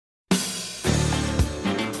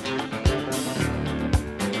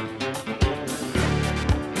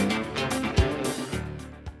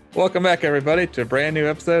Welcome back, everybody, to a brand new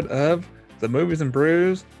episode of the Movies and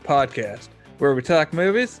Brews podcast, where we talk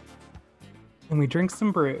movies and we drink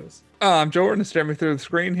some brews. I'm Jordan, and staring me through the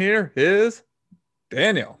screen here is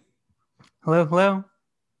Daniel. Hello, hello.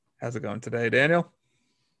 How's it going today, Daniel?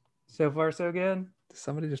 So far, so good. Did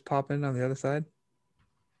somebody just pop in on the other side?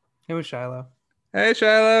 It was Shiloh. Hey,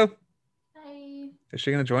 Shiloh. Hi. Is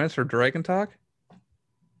she going to join us for Dragon Talk?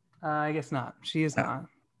 I guess not. She is not.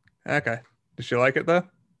 Okay. Did she like it, though?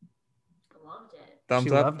 Loved it. Thumbs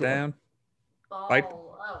She up, loved it. down? Ball. Like-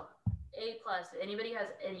 Oh, A+. If anybody has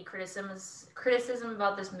any criticism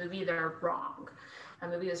about this movie, they're wrong. That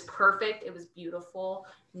movie was perfect. It was beautiful.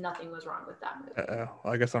 Nothing was wrong with that movie. Uh-oh.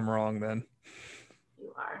 Well, I guess I'm wrong then.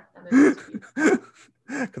 You are. That movie was beautiful.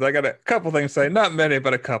 Because I got a couple things to say. Not many,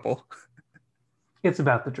 but a couple. It's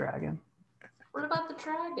about the dragon. What about the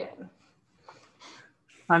dragon?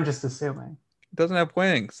 I'm just assuming. It doesn't have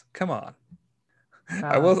wings. Come on.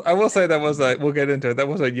 I Um, will say that was we'll get into it. That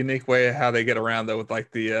was a unique way of how they get around though, with like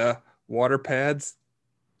the water pads.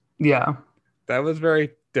 Yeah. That was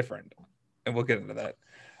very different, and we'll get into that.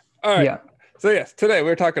 All right. Yeah. So yes, today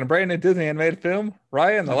we're talking a brand new Disney animated film,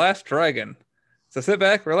 Raya and the Last Dragon. So sit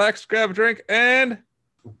back, relax, grab a drink, and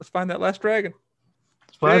let's find that last dragon.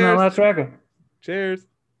 Why not Cheers. last dragon? Cheers.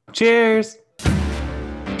 Cheers.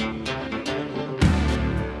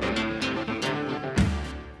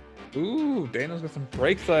 Ooh, Daniel's got some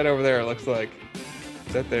Breakside over there. It looks like.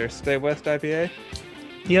 Is that their Stay West IPA?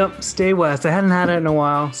 Yep. Stay West. I hadn't had it in a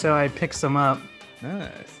while, so I picked some up.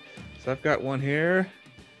 Nice. So I've got one here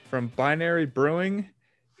from Binary Brewing.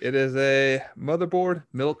 It is a Motherboard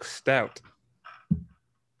Milk Stout.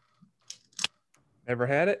 Never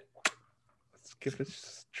had it? Let's give it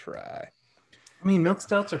a try. I mean, milk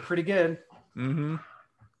stouts are pretty good. Mm-hmm.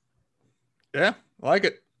 Yeah, like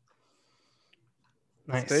it.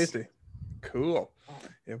 Nice. It's tasty. Cool.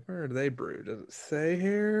 Yeah, where are they brewed? Does it say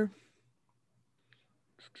here?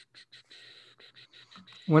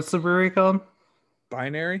 What's the brewery called?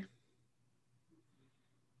 Binary?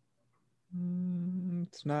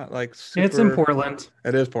 It's not like super... It's in Portland.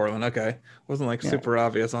 It is Portland. Okay, wasn't like Yeah. super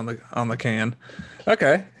obvious on the can.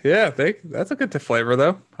 Okay, yeah, that's a good flavor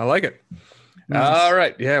though. I like it. Nice. All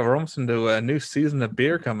right, yeah, we're almost into a new season of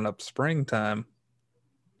beer coming up, springtime.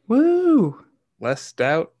 Woo! Less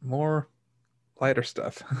stout, more lighter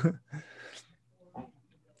stuff.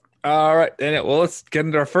 All right, Daniel. Well, let's get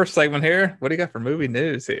into our first segment here. What do you got for movie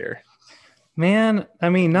news here? Man, I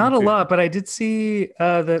mean, not a Okay. lot, but I did see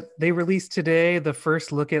that they released today the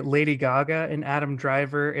first look at Lady Gaga and Adam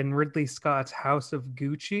Driver and Ridley Scott's House of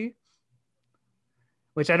Gucci,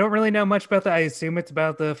 which I don't really know much about that. I assume it's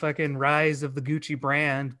about the fucking rise of the Gucci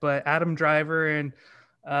brand, but Adam Driver and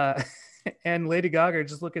and Lady Gaga are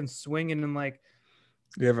just looking swinging in like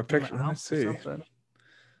Do you have a an picture? Let me Alps or see. something.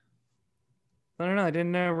 I don't know. I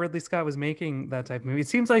didn't know Ridley Scott was making that type of movie. It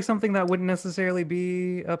seems like something that wouldn't necessarily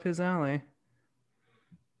be up his alley.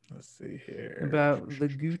 Let's see here. About the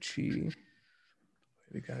Gucci.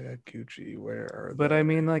 Lady Gaga, Gucci. Where are But they? I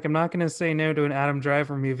mean, like, I'm not going to say no to an Adam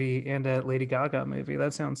Driver movie and a Lady Gaga movie.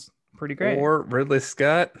 That sounds pretty great. Or Ridley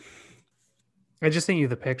Scott. I just sent you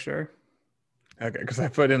the picture. Okay, because I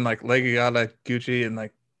put in like Lady Gaga, Gucci, and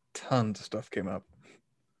like tons of stuff came up.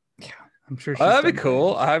 Yeah, I'm sure. Oh, that'd be done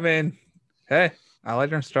cool. I mean, hey, I Like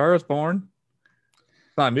Her Star is Born.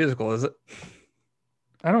 It's not a musical, is it? great.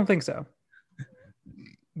 I don't think so.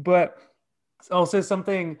 But it's also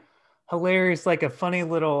something hilarious, like a funny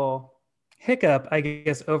little hiccup, I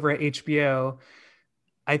guess, over at HBO.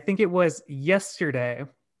 I think it was yesterday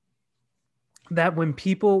that when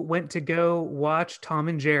people went to go watch Tom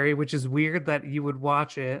and Jerry, which is weird that you would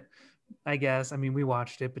watch it, I guess. I mean, we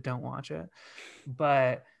watched it, but don't watch it.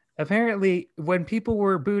 But apparently, when people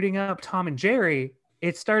were booting up Tom and Jerry,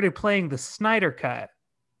 it started playing the Snyder Cut.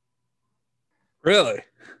 Really?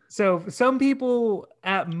 So some people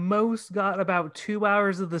at most got about 2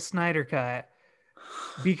 hours of the Snyder Cut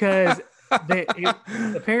because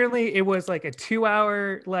apparently it was like a 2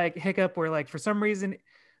 hour like hiccup where like for some reason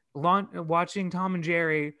watching Tom and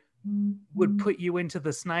Jerry would put you into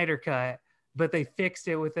the Snyder Cut, but they fixed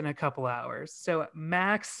it within a couple hours. So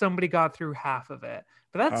max somebody got through half of it,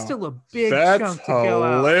 but that's Oh, still a big That's chunk to go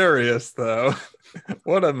out. hilarious, though.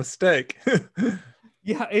 What a mistake.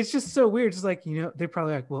 Yeah, it's just so weird. It's like, they're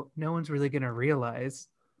probably like, well, no one's really going to realize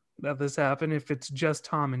that this happened if it's just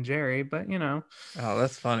Tom and Jerry, but Oh,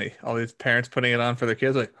 that's funny. All these parents putting it on for their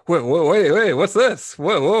kids, like, wait, what's this?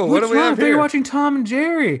 Whoa, what do we have They're here? watching Tom and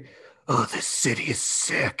Jerry. Oh, this city is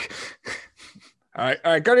sick. All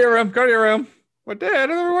right, go to your room. What, Dad?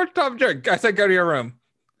 I never watched Tom and Jerry. I said go to your room.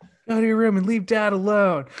 Go to your room and leave dad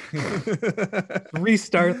alone.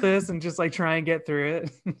 Restart this and just like try and get through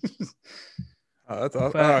it. Oh, that's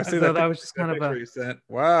awesome. But Oh, I see so that that was just kind of picture a you sent.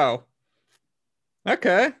 Wow.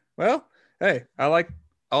 Okay. Well, hey, I like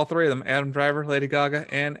all three of them: Adam Driver, Lady Gaga,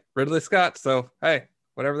 and Ridley Scott. So, hey,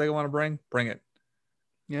 whatever they want to bring it.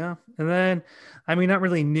 yeah. And then, I mean, not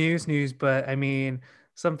really news, but I mean,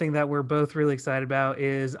 something that we're both really excited about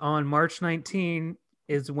is on March 19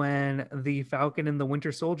 is when the Falcon and the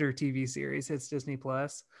Winter Soldier TV series hits Disney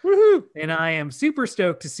Plus. Woohoo! And I am super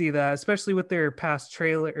stoked to see that, especially with their past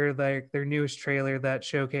trailer or their newest trailer that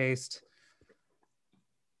showcased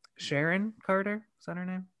Sharon Carter. Is that her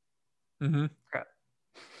name? Mm-hmm. Crap.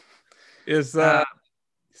 Is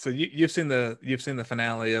so you've seen the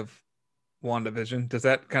finale of WandaVision? Does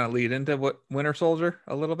that kind of lead into what Winter Soldier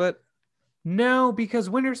a little bit? No, because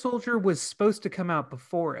Winter Soldier was supposed to come out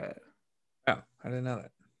before it. Oh, I didn't know that.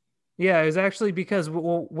 Yeah, it was actually because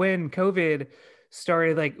when COVID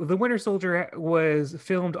started, like the Winter Soldier was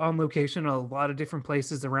filmed on location in a lot of different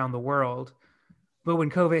places around the world. But when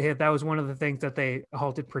COVID hit, that was one of the things that they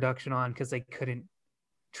halted production on because they couldn't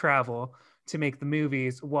travel to make the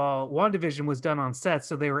movies, while WandaVision was done on set,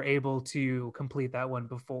 so they were able to complete that one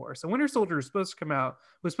before. So Winter Soldier was supposed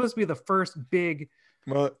to be the first big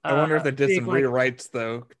Well, I wonder if they did some like rewrites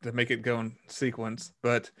though to make it go in sequence.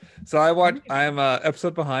 But so I'm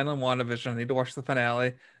episode behind on WandaVision. I need to watch the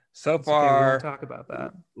finale. So it's okay, we far, won't talk about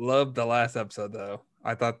that. loved the last episode though.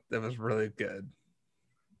 I thought it was really good.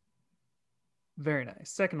 Very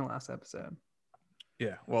nice. Second to last episode.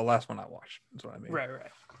 Yeah, well, last one I watched. That's what I mean. Right.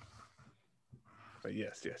 But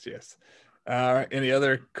yes. All right. Any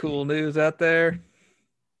other cool news out there?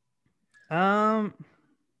 I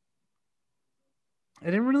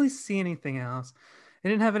didn't really see anything else. I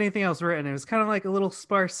didn't have anything else written. It was kind of like a little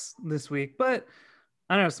sparse this week, but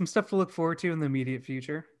I don't know, some stuff to look forward to in the immediate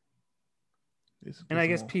future. And I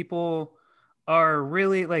guess people are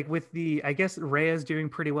really like with I guess Rhea's doing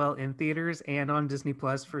pretty well in theaters and on Disney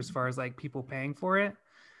Plus for as far as like people paying for it.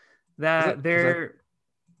 Go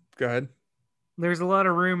ahead. There's a lot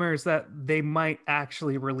of rumors that they might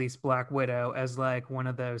actually release Black Widow as like one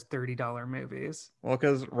of those $30 movies. Well,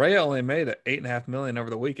 because Rhea only made $8.5 million over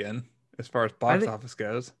the weekend as far as box office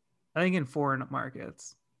goes. I think in foreign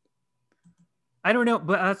markets. I don't know,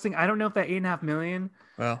 but I was thinking, I don't know if that 8.5 million.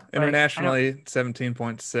 Well, internationally,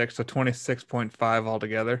 17.6, so 26.5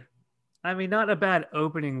 altogether. I mean, not a bad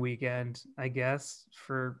opening weekend, I guess,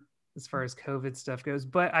 for as far as COVID stuff goes.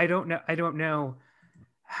 But I don't know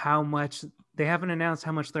how much. They haven't announced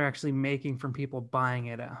how much they're actually making from people buying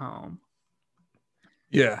it at home.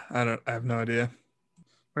 Yeah, I have no idea.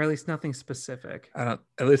 Or at least nothing specific. At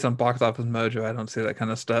least on Box Office Mojo, I don't see that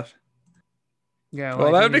kind of stuff. Yeah.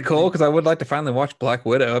 Well, that would be cool because I would like to finally watch Black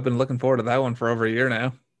Widow. I've been looking forward to that one for over a year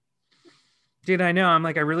now. Dude, I know. I'm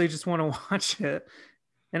like, I really just want to watch it.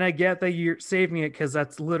 And I get that you're saving it because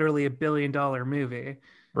that's literally $1 billion movie.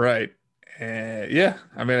 Right. Yeah.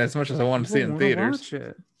 I mean, as much as I want to see it in theaters. Watch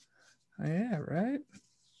it. Yeah, right.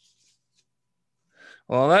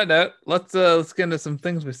 Well, on that note, let's get into some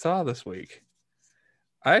things we saw this week.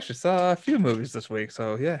 I actually saw a few movies this week,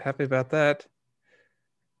 so yeah, happy about that.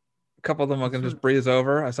 A couple of them I can just breeze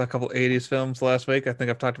over. I saw a couple 80s films last week. I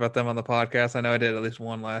think I've talked about them on the podcast. I know I did at least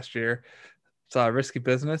one last year. Saw Risky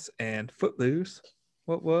Business and Footloose.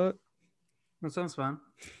 What? That sounds fun.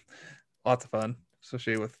 Lots of fun,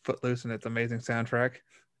 especially with Footloose and its amazing soundtrack.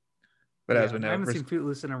 But as we know, I haven't seen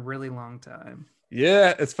Footloose in a really long time.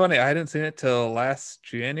 Yeah, it's funny. I hadn't seen it till last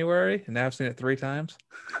January, and now I've seen it 3 times.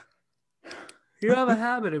 You have a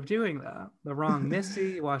habit of doing that. The Wrong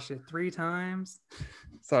Missy, you watched it 3 times.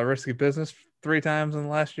 Saw Risky Business 3 times in the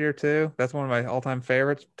last year too. That's one of my all-time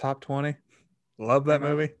favorites, top 20. Love that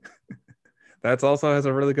movie. That's also has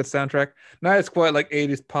a really good soundtrack. Not as quite like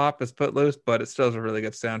 80s pop as Footloose, but it still has a really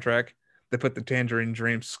good soundtrack. They put the Tangerine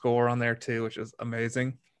Dream score on there too, which is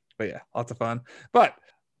amazing. But yeah, lots of fun. But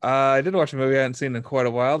I did watch a movie I hadn't seen in quite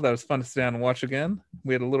a while. That was fun to sit down and watch again.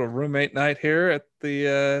 We had a little roommate night here at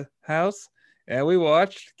the house, and we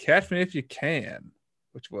watched Catch Me If You Can,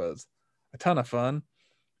 which was a ton of fun.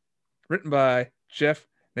 Written by Jeff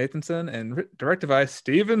Nathanson and directed by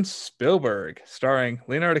Steven Spielberg, starring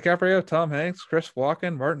Leonardo DiCaprio, Tom Hanks, Chris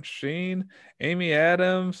Walken, Martin Sheen, Amy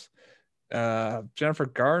Adams, Jennifer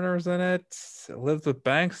Garner's in it, Elizabeth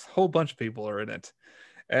Banks, a whole bunch of people are in it.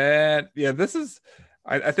 And yeah, this is,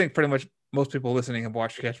 I think pretty much most people listening have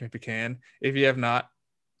watched Catch Me If You Can. If you have not,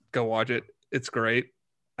 go watch it. It's great.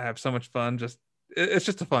 I have so much fun. It's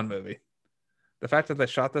just a fun movie. The fact that they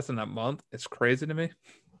shot this in a month, it's crazy to me.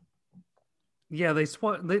 Yeah,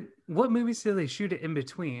 what movies did they shoot it in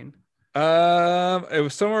between? It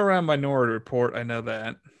was somewhere around Minority Report. I know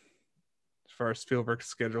that as far as Spielberg's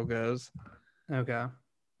schedule goes. Okay.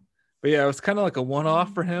 But yeah, it was kind of like a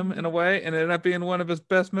one-off for him in a way, and it ended up being one of his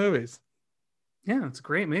best movies. Yeah, it's a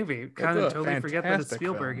great movie. It's Kind of a totally forget that it's fantastic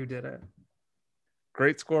Spielberg film. who did it.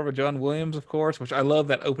 Great score by John Williams, of course, which I love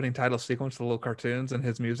that opening title sequence, the little cartoons and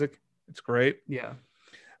his music. It's great. Yeah.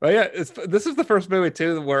 But yeah, this is the first movie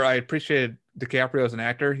too where I appreciated DiCaprio as an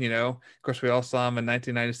actor. You know, of course, we all saw him in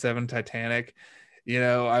 1997 Titanic. You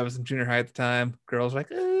know, I was in junior high at the time. Girls were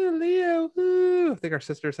like, "Oh, Leo!" Ooh. I think our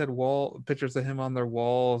sisters had wall pictures of him on their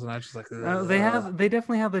walls, and I was just like, They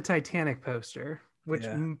definitely have the Titanic poster, which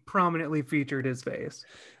Yeah. prominently featured his face.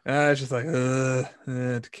 And I was just like,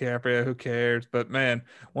 DiCaprio, who cares? But man,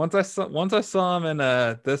 once I saw him in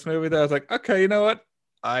this movie, though, I was like, okay, you know what?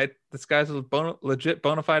 This guy's a legit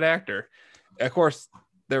bona fide actor. Of course,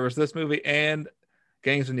 there was this movie and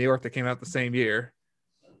Gangs of New York that came out the same year.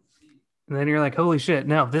 And then you're like, holy shit,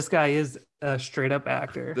 no, this guy is a straight up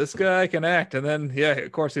actor. This guy can act. And then, yeah,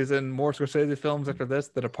 of course, he's in more Scorsese films after this,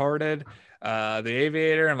 The Departed, The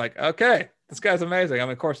Aviator. I'm like, okay, this guy's amazing. I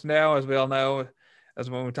mean, of course, now, as we all know, as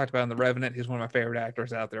when we talked about in The Revenant, he's one of my favorite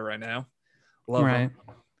actors out there right now. Love him.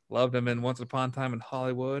 Loved him in Once Upon a Time in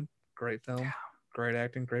Hollywood. Great film. Great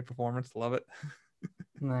acting. Great performance. Love it.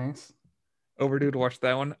 Nice. Overdue to watch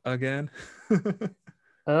that one again.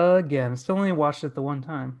 Again, still only watched it the one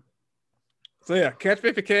time. So yeah, Catch Me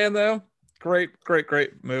If You Can, though. Great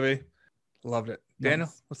movie. Loved it. Daniel,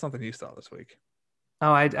 Nice. what's something you saw this week?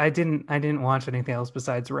 Oh, I didn't watch anything else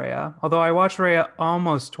besides Raya. Although I watched Raya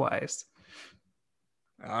almost twice.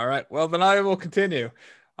 All right. Well, then I will continue.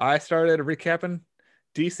 I started recapping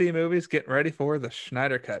DC movies, getting ready for the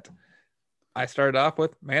Schneider Cut. I started off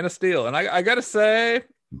with Man of Steel, and I gotta say,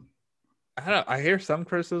 I don't know, I hear some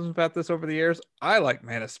criticism about this over the years. I like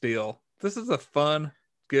Man of Steel. This is a fun,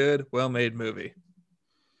 good, well-made movie.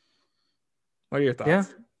 What are your thoughts? Yeah.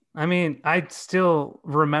 I mean, I still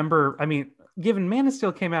remember, given Man of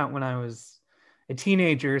Steel came out when I was a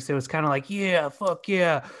teenager, so it was kind of like, yeah, fuck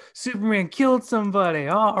yeah, Superman killed somebody.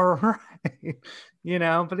 All right. You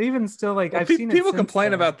know, but even still, like, Well, I've seen it people since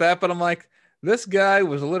complain then. about that, but I'm like, this guy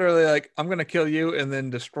was literally like, I'm gonna kill you and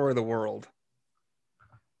then destroy the world.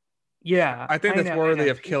 Yeah. I think that's know, worthy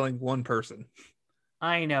of killing one person.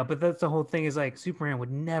 I know, but that's the whole thing is like Superman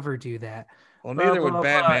would never do that. Well, Blah, neither would blah,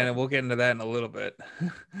 Batman, blah. and we'll get into that in a little bit.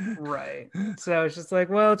 Right. So it's just like,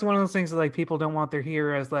 well, it's one of those things that like people don't want their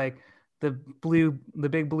hero as like the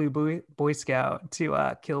big blue boy scout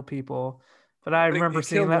to kill people. But I remember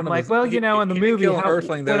seeing that. I'm like, well, you know, in the movie, an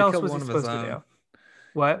Earthling, what though, else killed was he one of his supposed to do? own.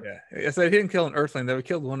 What? Yeah, I said he didn't kill an Earthling, though. He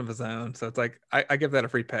killed one of his own. So it's like, I give that a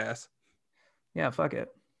free pass. Yeah, fuck it.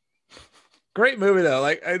 Great movie, though.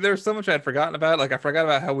 Like, there's so much I'd forgotten about. Like, I forgot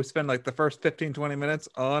about how we spend like the first 15, 20 minutes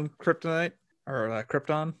on Kryptonite or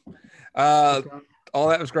Krypton. All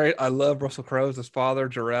that was great. I love Russell Crowe as his father,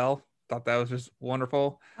 Jor-El. Thought that was just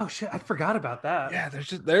wonderful. Oh shit, I forgot about that. Yeah,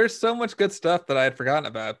 there's so much good stuff that I had forgotten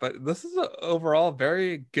about, but this is an overall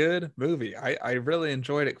very good movie. I really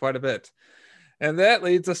enjoyed it quite a bit. And that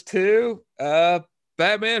leads us to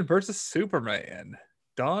Batman versus Superman,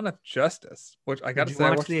 Dawn of Justice, which I gotta say,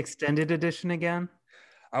 watch the extended edition again.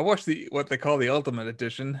 I watched what they call the Ultimate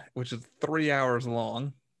Edition, which is 3 hours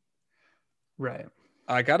long. Right.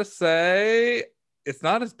 I gotta say, it's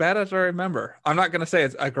not as bad as I remember. I'm not gonna say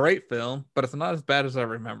it's a great film, but it's not as bad as I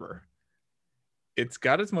remember. It's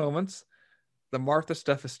got its moments. The Martha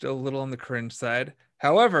stuff is still a little on the cringe side.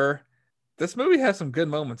 However, this movie has some good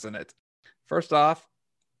moments in it. First off,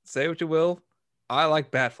 say what you will, I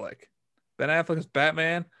like Batfleck. Ben Affleck is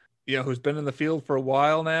Batman, who's been in the field for a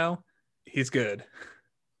while now. He's good.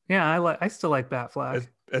 Yeah, I still like Batfleck.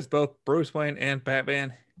 As both Bruce Wayne and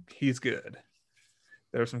Batman, he's good.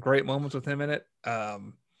 There are some great moments with him in it.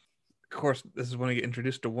 Of course, this is when we get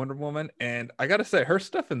introduced to Wonder Woman. And I got to say, her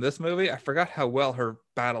stuff in this movie, I forgot how well her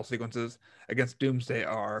battle sequences against Doomsday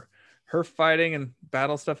are. Her fighting and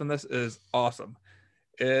battle stuff in this is awesome.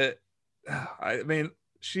 I mean,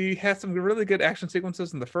 she has some really good action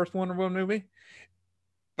sequences in the first Wonder Woman movie.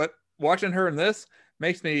 But watching her in this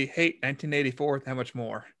makes me hate 1984 that much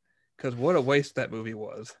more. Because what a waste that movie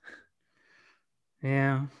was.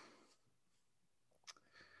 Yeah.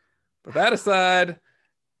 But that aside,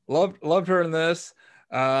 loved her in this.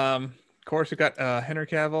 Of course, you got Henry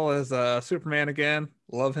Cavill as Superman again.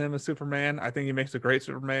 Love him as Superman. I think he makes a great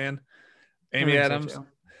Superman. Amy Adams. So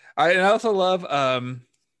I also love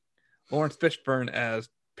Lawrence Fishburne as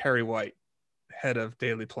Perry White, head of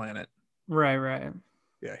Daily Planet. Right.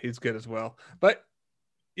 Yeah, he's good as well. But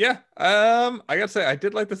yeah, I gotta say, I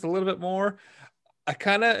did like this a little bit more. I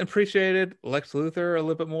kind of appreciated Lex Luthor a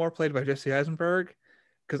little bit more, played by Jesse Eisenberg,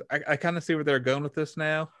 because I kind of see where they're going with this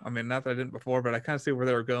now. I mean, not that I didn't before, but I kind of see where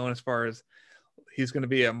they were going as far as he's going to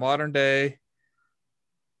be a modern day,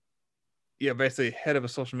 yeah, basically head of a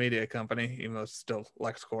social media company, even though it's still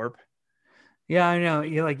LexCorp. Yeah, I know.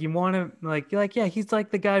 You like you want to like you're like yeah, he's like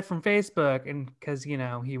the guy from Facebook, and because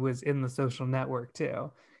he was in the social network too.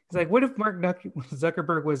 He's like, what if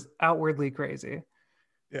Zuckerberg was outwardly crazy?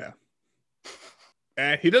 Yeah,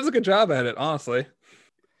 and he does a good job at it, honestly.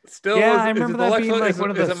 Still, Yeah, I is remember it the that Lex? being like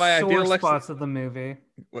one of Is the it my ideal sore Lex? spots of the movie.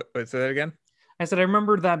 Wait, say that again. I said I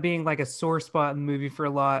remember that being like a sore spot in the movie for a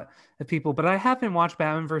lot of people, but I haven't watched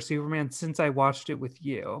Batman vs Superman since I watched it with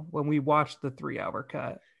you when we watched the 3-hour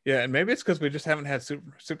cut. Yeah, and maybe it's because we just haven't had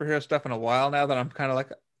superhero stuff in a while now that I'm kind of like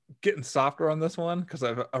getting softer on this one, because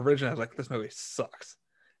originally I was like, this movie sucks.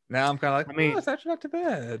 Now I'm kind of like, I mean, oh, it's actually not too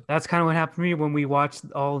bad. that's kind of what happened to me when we watched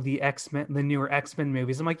all the X-Men, the newer X-Men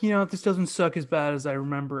movies. I'm like, this doesn't suck as bad as I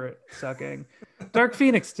remember it sucking. Dark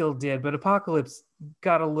Phoenix still did, but Apocalypse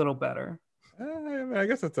got a little better. I mean, I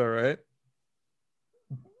guess that's all right.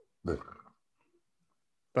 But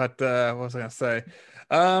what was I gonna say?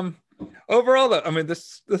 Overall, though, I mean,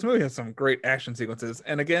 this movie has some great action sequences,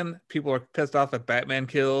 and again, people are pissed off that Batman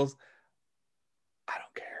kills. I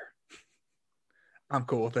don't care. I'm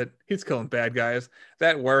cool with it. He's killing bad guys.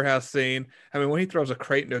 That warehouse scene. I mean, when he throws a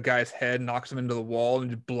crate into a guy's head, knocks him into the wall,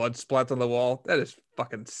 and blood splats on the wall. That is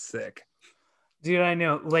fucking sick. Dude, I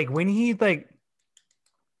know. Like when he like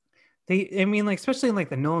I mean, like especially in like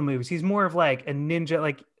the Nolan movies, he's more of like a ninja,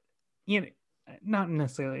 like not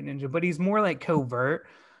necessarily a ninja, but he's more like covert.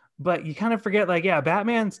 But you kind of forget, like, yeah,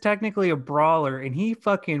 Batman's technically a brawler, and he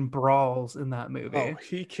fucking brawls in that movie. Oh,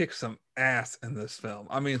 he kicks some ass in this film.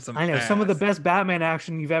 I mean, I know some of the ass. best Batman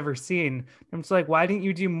action you've ever seen. I'm just like, why didn't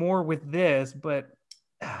you do more with this? But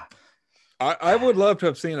I would love to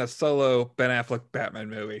have seen a solo Ben Affleck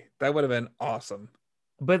Batman movie. That would have been awesome.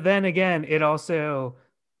 But then again, it also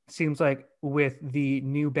seems like with the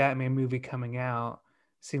new Batman movie coming out,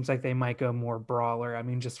 seems like they might go more brawler. I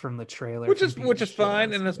mean, just from the trailer, Which is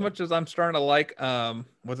fine. And as much as I'm starting to like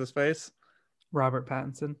what's his face? Robert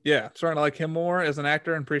Pattinson. Yeah, I'm starting to like him more as an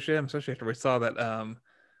actor and appreciate him, especially after we saw that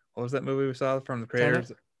what was that movie we saw from the creators?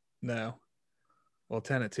 Tenet? No. Well,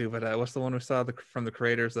 Tenet too, but what's the one we saw from the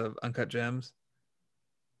creators of Uncut Gems?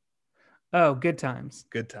 Oh, Good Times.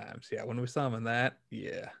 Good Times. Yeah, when we saw him in that,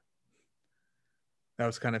 yeah. That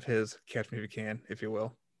was kind of his Catch Me If You Can, if you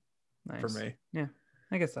will. Nice. For me. Yeah.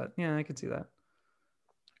 I guess that. Yeah, I could see that.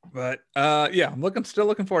 But yeah, I'm still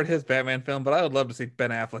looking forward to his Batman film, but I would love to see Ben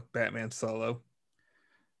Affleck Batman solo.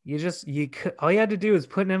 All you had to do is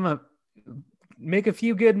make a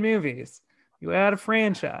few good movies. You had a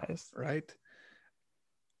franchise. Right.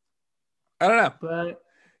 I don't know. But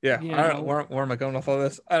yeah, I don't know. Where am I going with all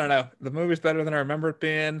this? I don't know. The movie's better than I remember it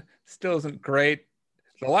being. Still isn't great.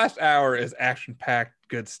 The last hour is action-packed,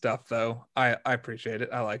 good stuff, though. I appreciate it.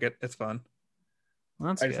 I like it. It's fun.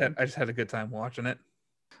 Well, that's good. I just had a good time watching it.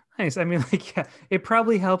 Nice. I mean, like, yeah, it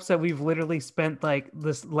probably helps that we've literally spent like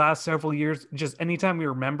this last several years, just anytime we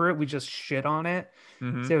remember it, we just shit on it.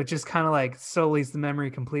 Mm-hmm. So it just kind of like sullies the memory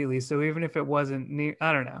completely. So even if it wasn't near,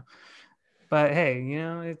 I don't know. But hey,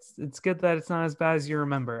 it's good that it's not as bad as you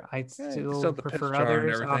remember. I still prefer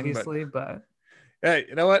others, obviously, but hey,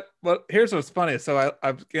 you know what? Well, here's what's funny. So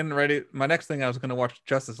I'm getting ready. My next thing, I was going to watch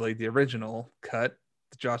Justice League, the original cut,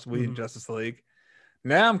 the Joss Whedon Justice League.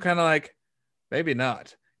 Now I'm kind of like, maybe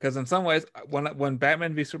not, because in some ways, when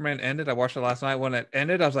Batman v Superman ended, I watched it last night. When it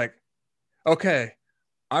ended, I was like, okay,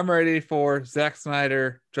 I'm ready for Zack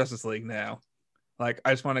Snyder Justice League now. Like,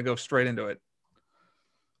 I just want to go straight into it.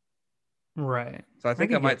 Right. So I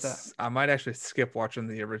think I might actually skip watching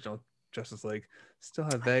the original Justice League. Still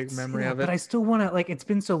have vague memory of it, but I still want to, like, it's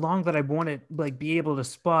been so long that I want to like be able to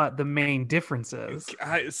spot the main differences.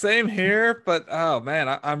 Same here, but oh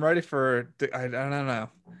man, I'm ready for. I don't know.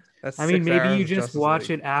 I mean, maybe you just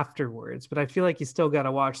watch it afterwards, but I feel like you still got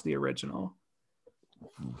to watch the original.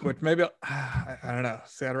 Which maybe I don't know.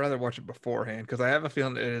 See, I'd rather watch it beforehand because I have a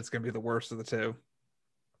feeling it's going to be the worst of the two.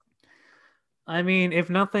 I mean, if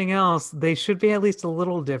nothing else, they should be at least a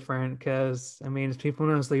little different because, I mean, as people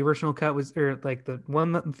know, the original cut was, or like the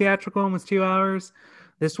theatrical one was 2 hours.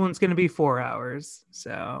 This one's going to be 4 hours.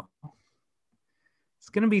 So it's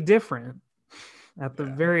going to be different at the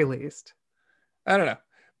very least. I don't know.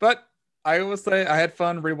 But I will say I had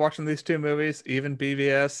fun rewatching these two movies, even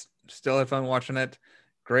BVS. Still had fun watching it.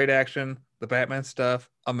 Great action. The Batman stuff,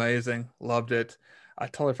 amazing. Loved it. I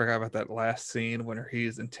totally forgot about that last scene when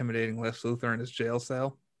he's intimidating Lex Luthor in his jail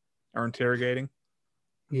cell or interrogating.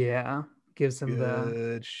 Yeah, gives him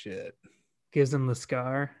good shit. Gives him the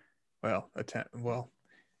scar. Well,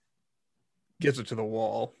 gives it to the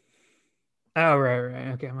wall. Oh, right.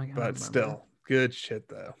 Okay, I'm like, I don't But remember. still, good shit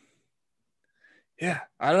though. Yeah,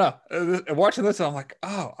 I don't know. Watching this, I'm like,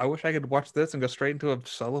 oh, I wish I could watch this and go straight into a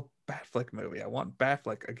solo Batfleck movie. I want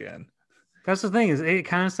Batfleck again. That's the thing, is it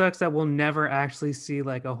kind of sucks that we'll never actually see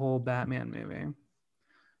like a whole Batman movie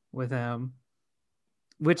with him,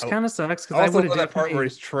 which kind of sucks because I Also, would have that part where definitely.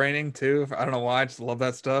 he's training too. I don't know why. I just love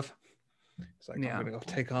that stuff. It's like, Yeah. I'm gonna go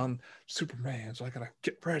take on Superman, so I gotta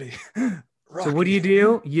get ready. So what do?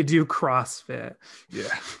 You do CrossFit.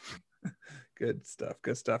 Yeah. Good stuff.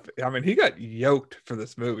 Good stuff. I mean, he got yoked for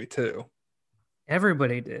this movie too.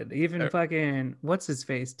 Everybody did. Even fucking what's his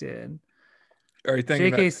face did. Are you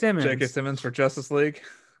thinking J.K. that Simmons? J.K. Simmons for Justice League?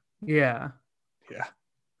 Yeah. Yeah.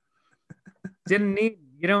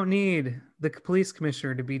 You don't need the police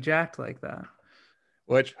commissioner to be jacked like that.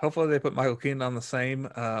 Which hopefully they put Michael Keaton on the same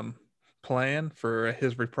plan for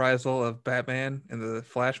his reprisal of Batman in the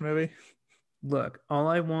Flash movie. Look, all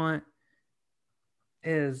I want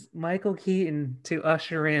is Michael Keaton to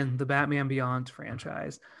usher in the Batman Beyond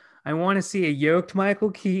franchise. I want to see a yoked Michael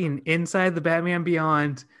Keaton inside the Batman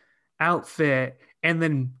Beyond outfit and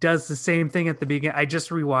then does the same thing at the beginning. I just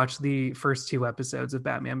rewatched the first 2 episodes of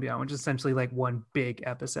Batman Beyond, which is essentially like one big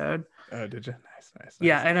episode. Oh, did you? Nice.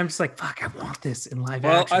 Yeah, and I'm just like, fuck, I want this in live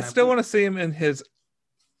well, action. I still want to see him in his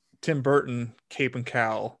Tim Burton cape and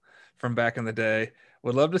cowl from back in the day.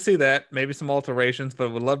 Would love to see that. Maybe some alterations,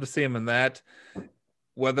 but would love to see him in that.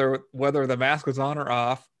 Whether the mask was on or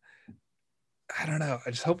off, I don't know.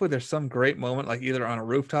 I just hopefully there's some great moment, like either on a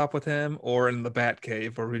rooftop with him or in the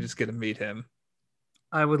Batcave, where we just get to meet him.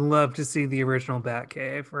 I would love to see the original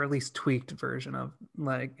Batcave, or at least tweaked version of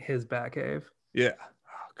like his Batcave. Yeah.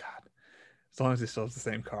 Oh God. As long as he still has the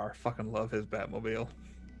same car. Fucking love his Batmobile.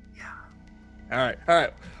 Yeah. All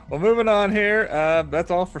right. Well, moving on here.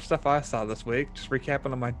 That's all for stuff I saw this week. Just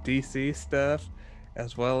recapping on my DC stuff,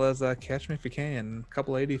 as well as Catch Me If You Can, a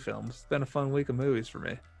couple 80 films. It's been a fun week of movies for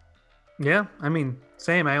me. Yeah, I mean,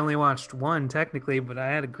 same. I only watched one technically, but I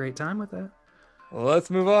had a great time with it. Well, let's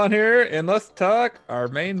move on here and let's talk our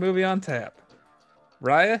main movie on tap,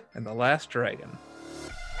 Raya and the Last Dragon.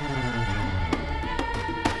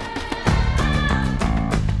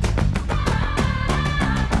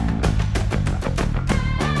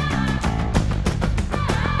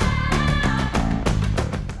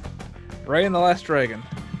 Raya and the Last Dragon,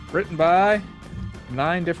 written by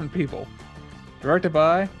 9 different people, directed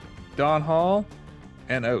by Don Hall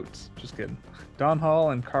and Oates. Just kidding. Don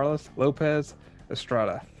Hall and Carlos Lopez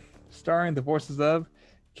Estrada. Starring the voices of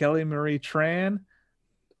Kelly Marie Tran,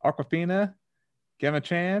 Awkwafina, Gemma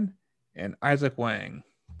Chan, and Isaac Wang.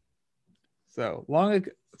 So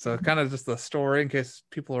kind of just the story in case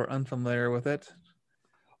people are unfamiliar with it.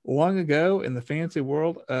 Long ago, in the fantasy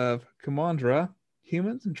world of Kumandra,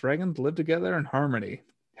 humans and dragons live together in harmony.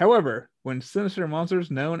 However, when sinister monsters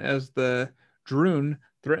known as the Droon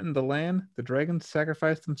threatened the land, the dragons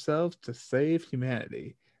sacrificed themselves to save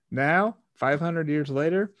humanity. Now, 500 years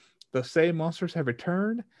later, the same monsters have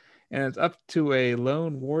returned, and it's up to a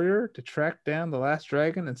lone warrior to track down the last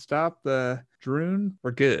dragon and stop the Droon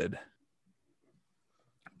for good.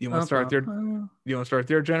 You want to start with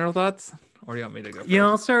your general thoughts, or do you want me to go first? Yeah,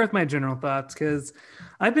 I'll start with my general thoughts because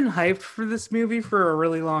I've been hyped for this movie for a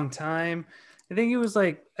really long time. I think it was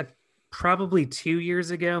like probably 2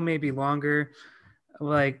 years ago, maybe longer.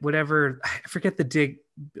 Like whatever, I forget the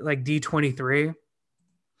D23.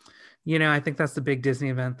 You know, I think that's the big Disney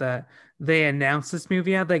event that they announced this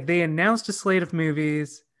movie at. Like they announced a slate of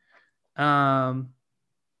movies, and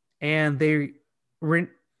they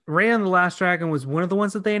Raya and the Last Dragon was one of the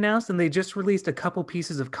ones that they announced, and they just released a couple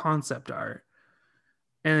pieces of concept art,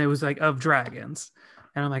 and it was like of dragons.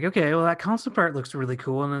 And I'm like, okay, well that concept art looks really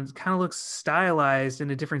cool, and it kind of looks stylized in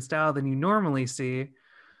a different style than you normally see.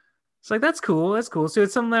 It's like, that's cool. So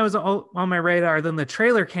it's something that was all on my radar. Then the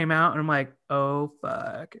trailer came out and I'm like, oh,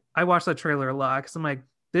 fuck. I watched that trailer a lot because I'm like,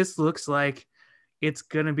 this looks like it's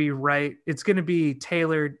going to be right. It's going to be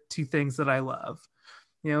tailored to things that I love.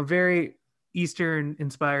 You know, very Eastern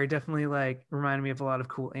inspired, definitely like reminded me of a lot of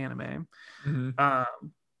cool anime. Mm-hmm.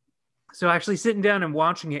 So actually sitting down and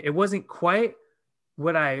watching it, it wasn't quite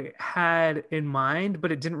what I had in mind,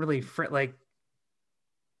 but it didn't really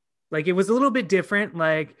like it was a little bit different.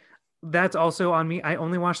 Like, that's also on me. I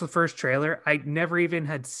only watched the first trailer. I never even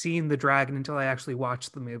had seen the dragon until I actually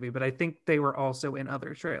watched the movie, but I think they were also in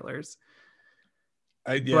other trailers.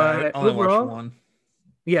 I only watched one.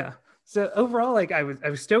 Yeah. So overall, like I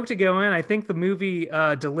was stoked to go in. I think the movie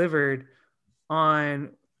delivered on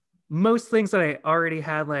most things that I already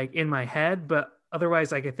had like in my head, but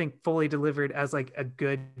otherwise, like I think fully delivered as like a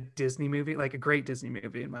good Disney movie, like a great Disney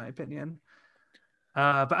movie in my opinion.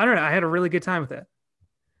 But I don't know, I had a really good time with it.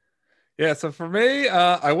 Yeah, so for me,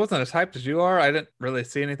 I wasn't as hyped as you are. I didn't really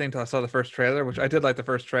see anything until I saw the first trailer, which I did like the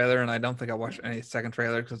first trailer, and I don't think I watched any second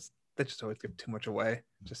trailer because they just always give too much away.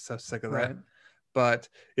 Just so sick of that. Right. But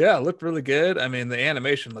yeah, it looked really good. I mean, the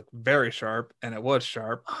animation looked very sharp, and it was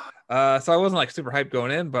sharp. So I wasn't like super hyped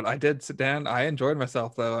going in, but I did sit down. I enjoyed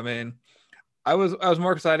myself though. I mean, I was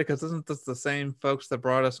more excited because isn't this the same folks that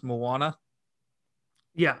brought us Moana?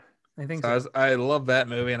 Yeah, I think so. I love that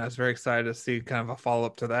movie, and I was very excited to see kind of a follow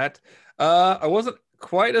up to that. I wasn't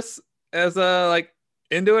quite as like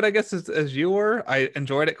into it, I guess, as you were. I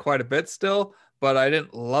enjoyed it quite a bit still, but I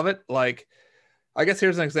didn't love it. Like, I guess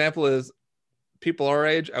here's an example: is people our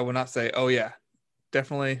age, I would not say, oh yeah,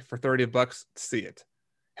 definitely for $30 see it.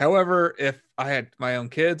 However, if I had my own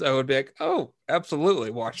kids, I would be like, oh, absolutely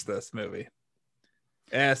watch this movie.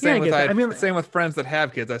 And Yeah, I get that. I mean, same with friends that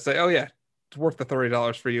have kids. I say, oh yeah, it's worth the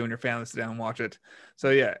 $30 for you and your family to sit down and watch it. So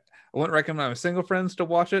yeah, I wouldn't recommend my single friends to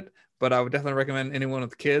watch it, but I would definitely recommend anyone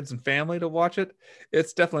with kids and family to watch it.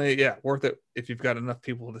 It's definitely worth it if you've got enough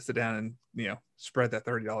people to sit down and spread that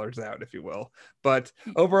 $30 out, if you will. But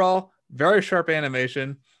overall, very sharp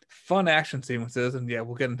animation, fun action sequences, and yeah,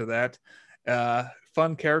 we'll get into that.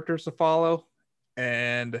 Fun characters to follow,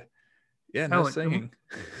 and yeah, no singing.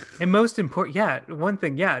 And most important, one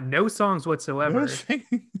thing, no songs whatsoever. No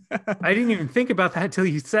singing. I didn't even think about that till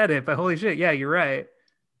you said it, but holy shit, yeah, you're right.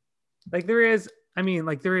 Like there is,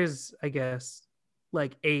 I guess,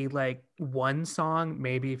 like a one song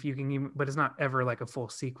maybe if you can even, but it's not ever like a full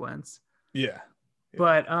sequence. Yeah.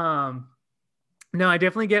 But no, I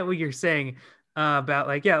definitely get what you're saying about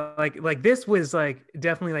like this was like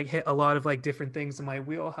definitely like hit a lot of like different things in my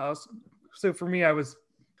wheelhouse. So for me, I was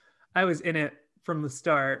in it from the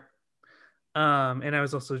start, and I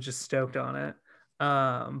was also just stoked on it.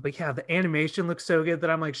 But yeah, the animation looks so good that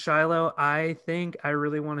I'm like, Shiloh, I think I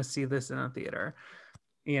really want to see this in a theater,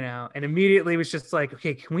 and immediately was just like,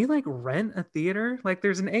 okay, can we like rent a theater? Like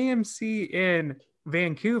there's an AMC in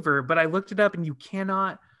Vancouver, but I looked it up and you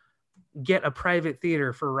cannot get a private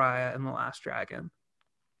theater for Raya and the Last Dragon,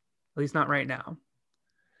 at least not right now.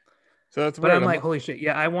 So that's weird. I'm like, holy shit,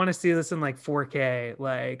 yeah, I want to see this in like 4K,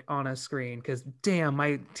 like on a screen, because damn,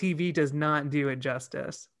 my TV does not do it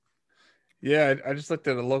justice. Yeah, I just looked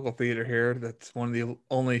at a local theater here that's one of the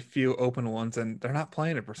only few open ones, and they're not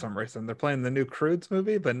playing it for some reason. They're playing the new Croods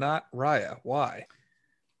movie, but not Raya. Why?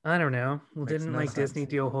 I don't know. Well, didn't like sense. Disney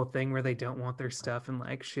do a whole thing where they don't want their stuff in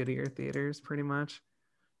like shittier theaters, pretty much?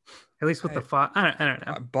 At least with the I don't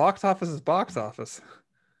know. Box office is box office.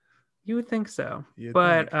 You would think so,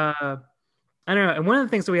 but I don't know. And one of the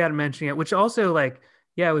things that we hadn't mentioned yet, which also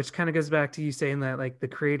which kind of goes back to you saying that like the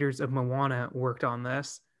creators of Moana worked on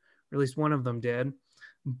this, or at least one of them did.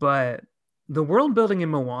 But the world building in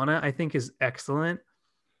Moana, I think, is excellent,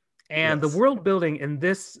 and the world building in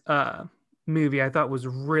this movie, I thought was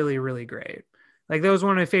really, really great. Like that was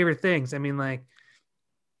one of my favorite things. I mean, like,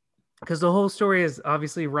 because the whole story is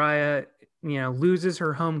obviously Raya, loses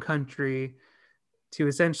her home country to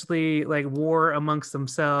essentially like war amongst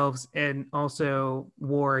themselves and also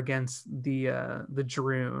war against the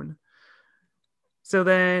Droon. So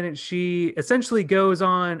then she essentially goes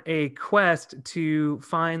on a quest to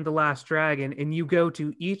find the last dragon, and you go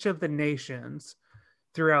to each of the nations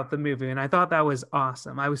throughout the movie. And I thought that was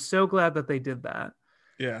awesome. I was so glad that they did that.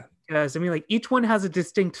 Yeah. Because I mean, like each one has a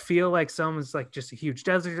distinct feel. Like some is like just a huge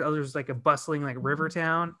desert, others like a bustling like river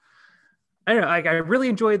town. I don't know. Like I really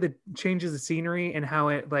enjoyed the changes of scenery and how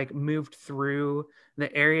it like moved through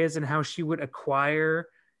the areas and how she would acquire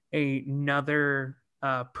another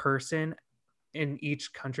person in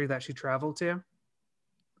each country that she traveled to.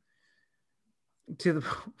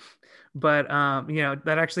 But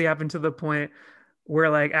that actually happened to the point where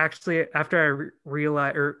like actually after I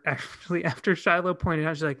realized, or actually after Shiloh pointed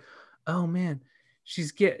out, she's like, oh man,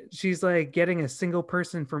 she's like getting a single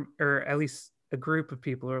person from, or at least a group of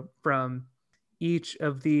people from each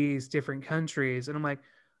of these different countries. And I'm like,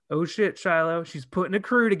 oh shit, Shiloh, she's putting a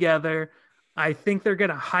crew together. I think they're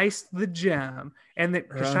gonna heist the gem. And that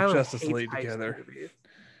Shiloh Justice League together. Movies.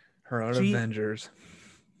 Her own Avengers.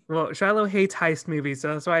 Well, Shiloh hates heist movies,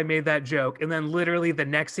 so that's why I made that joke. And then literally the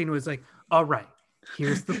next scene was like, all right,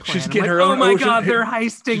 here's the plan. She's getting her own. Oh my god, they're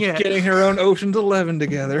heisting it. Getting her own Ocean's 11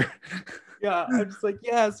 together. Yeah, I'm just like,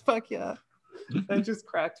 yes, fuck yeah. That just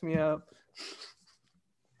cracked me up.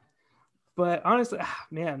 But honestly,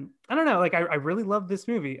 man, I don't know. Like, I really love this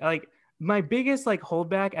movie. Like, my biggest like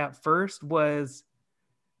holdback at first was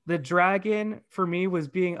the dragon for me was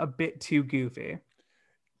being a bit too goofy.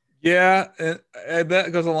 Yeah, and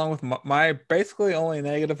that goes along with my basically only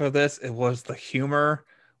negative of this. It was the humor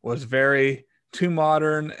was very too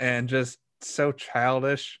modern and just so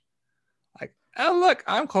childish. Like, oh look,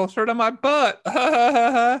 I'm closer to my butt.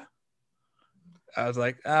 I was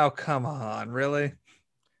like, oh come on, really?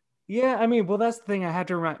 Yeah, I mean, well, that's the thing. I had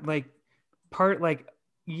to remind, like, part, like,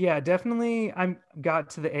 yeah, definitely. I'm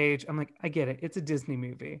got to the age. I'm like, I get it. It's a Disney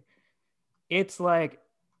movie. It's like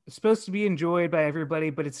supposed to be enjoyed by everybody,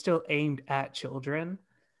 but it's still aimed at children.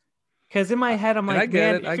 Because in my head, I'm And I like,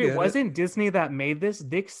 get man, it. I if it get it. wasn't Disney that made this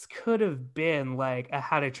could have been like a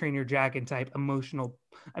How to Train Your Dragon type emotional.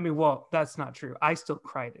 I mean, well, that's not true. I still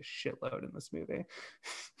cried a shitload in this movie.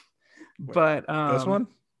 Wait, But this one?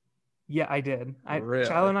 yeah, I did. Shiloh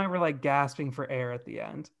Really? and I were like gasping for air at the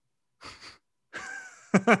end.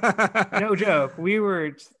 No joke. We were,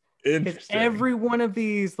 because Interesting. every one of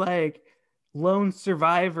these like lone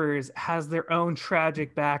survivors has their own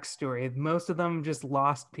tragic backstory. Most of them just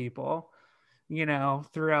lost people,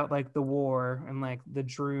 throughout like the war and like the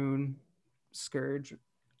Droon scourge. The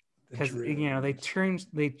Because they drones.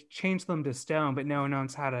 changed them to stone, but no one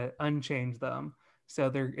knows how to unchange them. So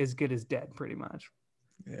they're as good as dead, pretty much.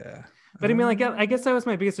 Yeah. But I mean, like, I guess that was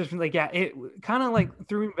my biggest issue. Like, yeah, it kind of like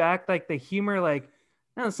threw me back, like the humor, like,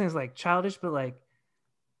 not the things like childish, but like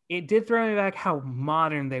it did throw me back how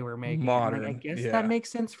modern they were making it. And like, I Modern. guess that Yeah. makes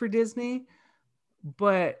sense for Disney,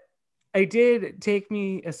 but it did take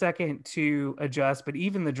me a second to adjust. But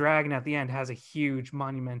even the dragon at the end has a huge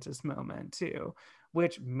monumentous moment too,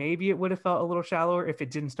 which maybe it would have felt a little shallower if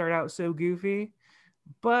it didn't start out so goofy.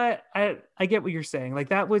 But I get what you're saying. Like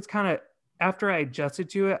that was kind of, after I adjusted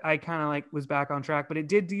to it, I kind of like was back on track, but it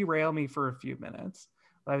did derail me for a few minutes.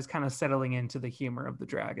 I was kind of settling into the humor of the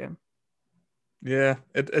dragon. Yeah.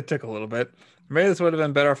 It took a little bit. Maybe this would have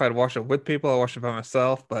been better if I'd watched it with people. I watched it by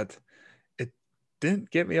myself, but it didn't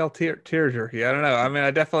get me all tear jerky. I don't know. I mean, I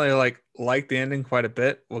definitely like the ending quite a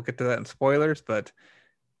bit. We'll get to that in spoilers, but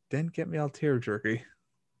didn't get me all tear jerky.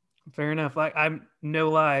 Fair enough. Like, I'm no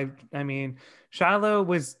lie. I mean, Shiloh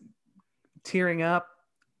was tearing up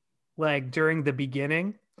like during the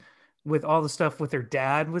beginning with all the stuff with her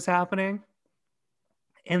dad was happening.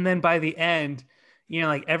 And then by the end,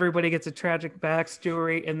 like everybody gets a tragic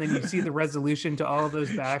backstory, and then you see the resolution to all of those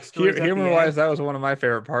backstories at the Humor end. wise, that was one of my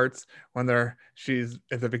favorite parts when she's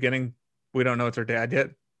at the beginning. We don't know it's her dad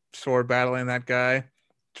yet. Sword battling that guy,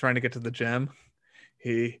 trying to get to the gym.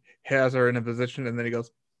 He has her in a position, and then he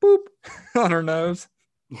goes boop on her nose.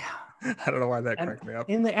 Yeah. I don't know why that And cracked me up.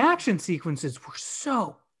 the action sequences were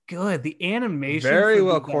so good. The animation Very for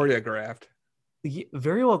well the choreographed.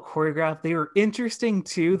 very well choreographed. They were interesting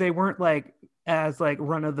too. They weren't like as like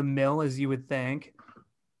run of the mill as you would think.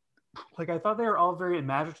 Like I thought they were all very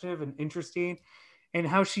imaginative and interesting. And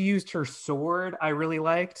how she used her sword, I really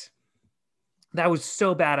liked. That was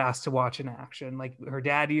so badass to watch in action. Like her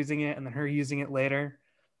dad using it and then her using it later.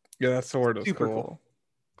 Yeah, that sword was Super cool.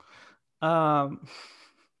 cool. Um,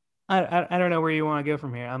 I don't know where you want to go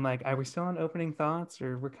from here. I'm like, are we still on opening thoughts,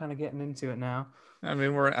 or we're kind of getting into it now? I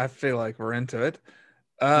mean, I feel like we're into it.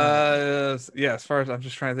 All right. Yeah, as far as I'm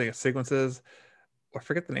just trying to think of sequences. I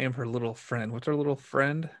forget the name of her little friend. What's her little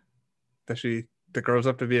friend that grows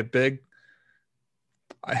up to be a big?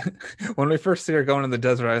 When we first see her going in the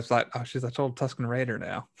desert, I was like, oh, she's a total Tusken Raider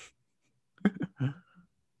now.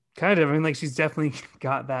 Kind of. I mean, like she's definitely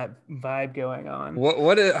got that vibe going on.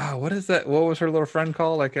 What is that? What was her little friend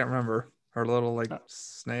called? I can't remember. Her little like Uh,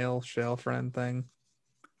 snail shell friend thing.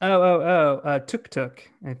 Tuk Tuk,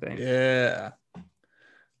 I think. Yeah,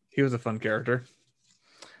 he was a fun character.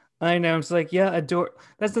 I know. It's like, yeah, adore.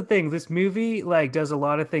 That's the thing. This movie like does a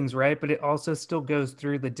lot of things right, but it also still goes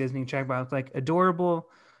through the Disney checkbox, like adorable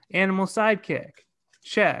animal sidekick,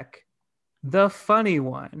 check. The funny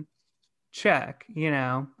one, check.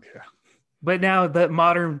 Yeah. But now the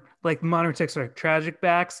modern texts are like tragic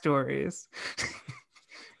backstories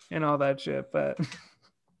and all that shit. But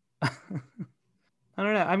I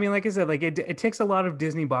don't know. I mean, like I said, like it ticks a lot of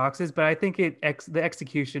Disney boxes, but I think the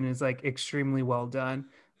execution is like extremely well done.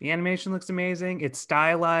 The animation looks amazing. It's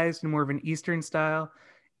stylized in more of an Eastern style,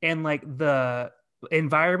 and like the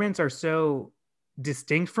environments are so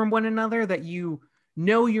distinct from one another that you would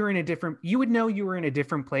know you were in a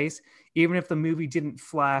different place, even if the movie didn't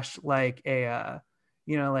flash like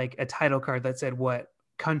like a title card that said what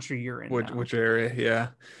country you're in now, Which area? Yeah.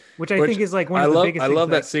 which I Which think is like one of the I biggest things. love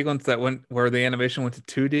that Like, sequence that went where the animation went to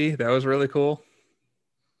 2D. That was really cool.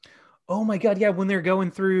 oh my god, yeah, when they're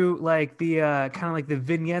going through like the kind of like the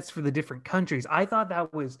vignettes for the different countries, I thought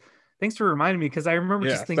that was. Thanks for reminding me, because I remember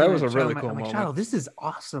Yeah, just that thinking was at a Shadow, really cool I'm like, moment. Shadow, this is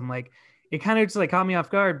awesome. Like, it kind of just like caught me off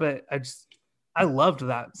guard, but I just I loved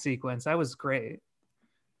that sequence. That was great.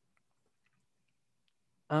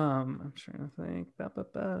 I'm trying to think.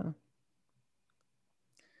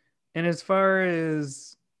 And as far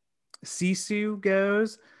as Sisu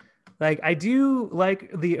goes, like I do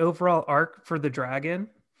like the overall arc for the dragon.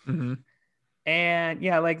 Mm-hmm. And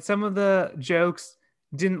yeah, like some of the jokes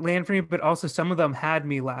didn't land for me, but also some of them had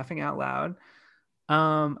me laughing out loud.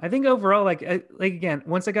 I think overall, like again,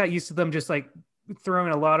 once I got used to them just like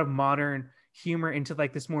throwing a lot of modern humor into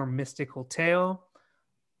like this more mystical tale,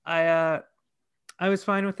 I was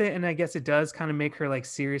fine with it. And I guess it does kind of make her like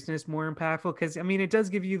seriousness more impactful. Cause I mean, it does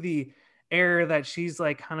give you the air that she's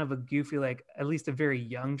like kind of a goofy, like at least a very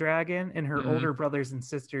young dragon, and her older brothers and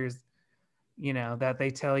sisters, you know, that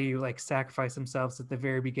they tell you like sacrifice themselves at the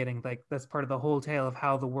very beginning. Like that's part of the whole tale of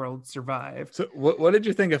how the world survived. So what did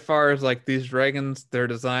you think as far as like these dragons, their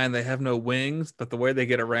design, they have no wings, but the way they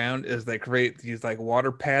get around is they create these like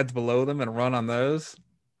water pads below them and run on those?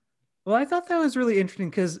 Well, I thought that was really interesting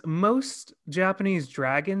because most Japanese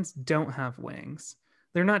dragons don't have wings.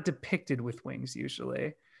 They're not depicted with wings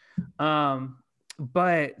usually.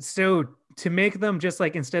 But so to make them just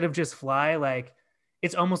like instead of just fly, like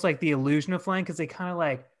it's almost like the illusion of flying because they kind of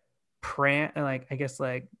like prance, like I guess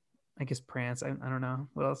prance. I don't know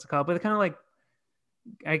what else to call it, but they kind of like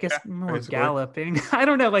I guess more basically. galloping. I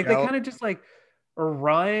don't know, like they Gallop. kind of just like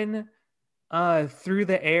run through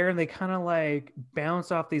the air, and they kind of like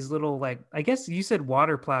bounce off these little like I guess you said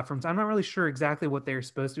water platforms. I'm not really sure exactly what they're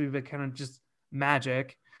supposed to be, but kind of just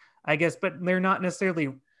magic, I guess. But they're not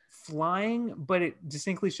necessarily flying, but it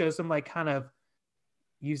distinctly shows them like kind of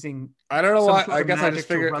using I don't know some why. sort I of guess I magic just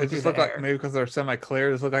to figured run it through just the looked like air. maybe because they're semi-clear,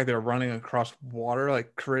 it just looked like they're running across water,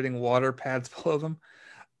 like creating water pads below them.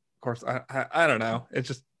 Of course, I don't know. It's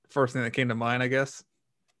just first thing that came to mind, I guess.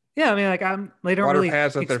 Yeah, I mean, like they don't Water really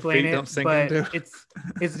pads that their explain feet it, don't sink but into. it's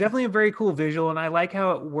definitely a very cool visual, and I like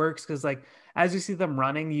how it works because like as you see them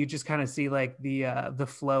running, you just kind of see like the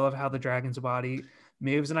flow of how the dragon's body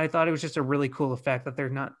moves, and I thought it was just a really cool effect that they're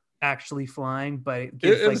not actually flying, but it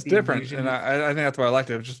gives It like was the different, illusion and of I think that's why I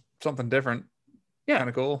liked it. It was just something different, yeah. kind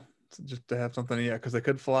of cool, just to have something. Yeah, because they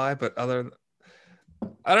could fly, but I don't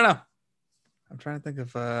know. I'm trying to think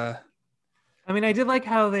of. I mean, I did like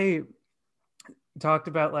how they talked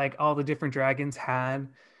about like all the different dragons had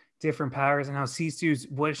different powers and how Sisu's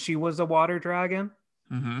she was a water dragon.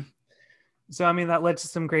 Mm-hmm. So I mean that led to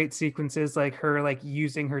some great sequences like her like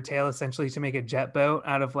using her tail essentially to make a jet boat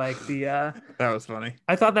out of like the That was funny.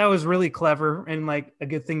 I thought that was really clever and like a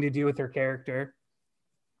good thing to do with her character.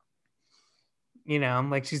 You know,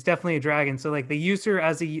 like she's definitely a dragon. So like they use her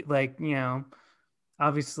as a like, you know,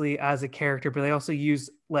 obviously as a character, but they also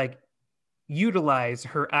utilize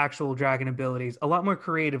her actual dragon abilities a lot more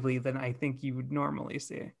creatively than I think you would normally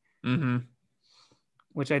see. Mm-hmm.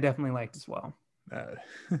 Which I definitely liked as well.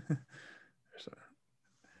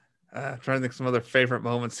 Trying to think of some other favorite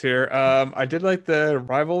moments here. I did like the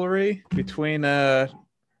rivalry between Raya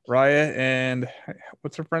and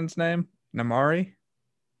what's her friend's name? Namari.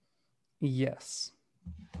 Yes.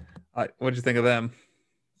 What'd you think of them?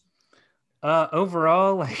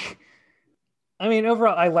 Overall, like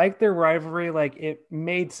overall, I liked their rivalry. Like it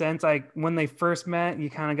made sense. Like when they first met, you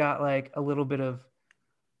kind of got like a little bit of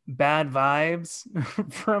bad vibes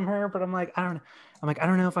from her, but I'm like, I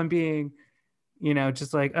don't know if I'm being, you know,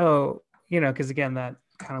 just like, oh, you know, because again, that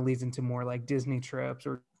kind of leads into more like Disney tropes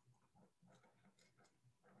or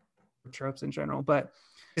tropes in general. But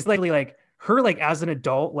it's like her, like as an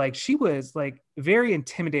adult, like she was like very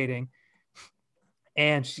intimidating.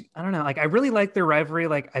 And she, I don't know, like I really liked their rivalry.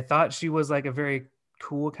 Like I thought she was like a very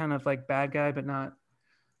cool kind of like bad guy, but not,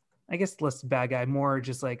 I guess less bad guy, more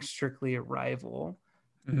just like strictly a rival.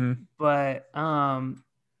 Mm-hmm. But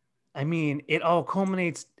I mean, it all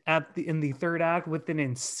culminates in the third act with an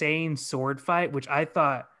insane sword fight, which I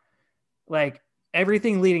thought like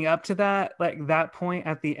everything leading up to that, like that point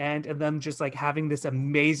at the end, and them just like having this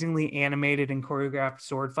amazingly animated and choreographed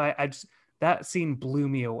sword fight. That scene blew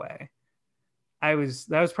me away. That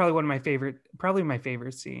was probably my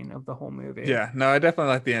favorite scene of the whole movie. Yeah, no, I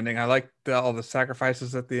definitely like the ending. I like all the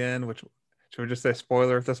sacrifices at the end, which should we just say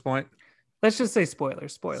spoiler at this point? Let's just say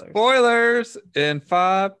spoilers. Spoilers in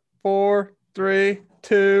 5, 4, 3,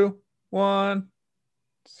 2, 1.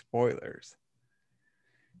 Spoilers.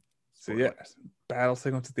 So yeah, battle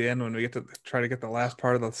sequence at the end when we get to try to get the last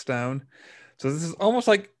part of the stone. So this is almost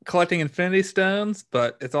like collecting infinity stones,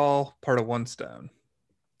 but it's all part of one stone.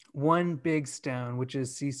 One big stone, which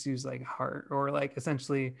is Sisu's like heart, or like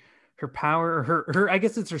essentially her power, or her I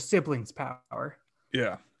guess it's her siblings' power.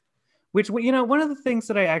 Yeah. Which, you know, one of the things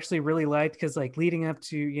that I actually really liked, because like leading up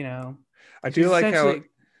to, you know, I do like how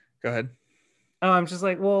go ahead. Oh, I'm just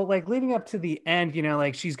like, well, like leading up to the end,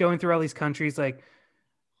 like she's going through all these countries, like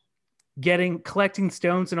collecting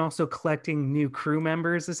stones and also collecting new crew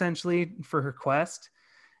members essentially for her quest.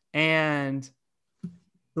 And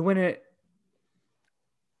when it,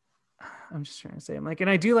 I'm just trying to say, I'm like, and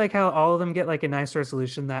I do like how all of them get like a nice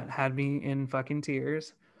resolution that had me in fucking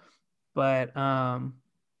tears. But, and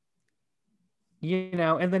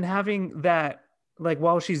then having that, like,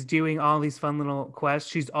 while she's doing all these fun little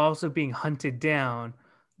quests, she's also being hunted down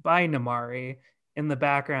by Namari in the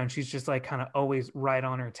background. She's just like kind of always right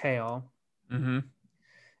on her tail. Mm-hmm.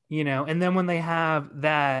 And then when they have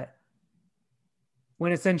that,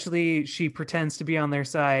 when essentially she pretends to be on their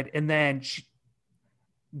side, and then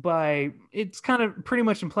it's kind of pretty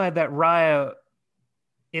much implied that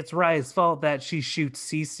it's Raya's fault that she shoots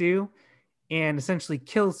Sisu and essentially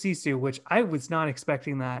kills Sisu, which I was not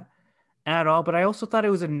expecting that at all. But I also thought it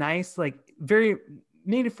was a nice, like, very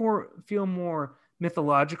made it feel more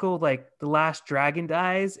mythological. Like the last dragon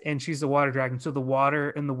dies and she's a water dragon, so the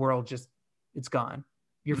water in the world it's gone.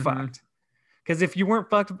 You're fucked. Because if you weren't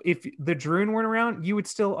fucked, if the Druun weren't around, you would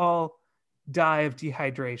still all die of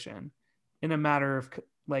dehydration in a matter of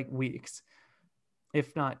like weeks,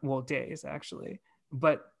 if not, well, days actually.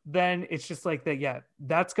 But then it's just like that. Yeah,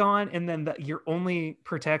 that's gone, and then your only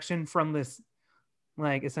protection from this,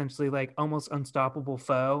 like essentially like almost unstoppable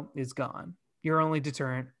foe is gone. Your only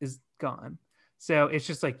deterrent is gone. So it's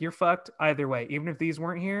just like you're fucked either way. Even if these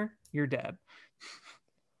weren't here, you're dead.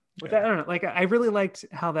 But I don't know. Like I really liked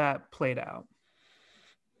how that played out.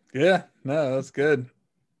 Yeah, no, that's good.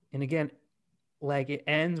 And again, like it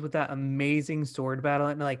ends with that amazing sword battle,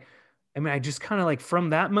 and like, I mean, I just kind of like from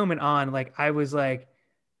that moment on, like I was like,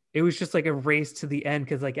 it was just like a race to the end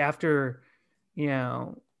because like after,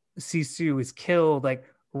 Sisu is killed, like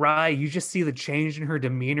Rai, you just see the change in her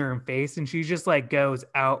demeanor and face, and she just like goes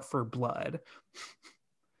out for blood.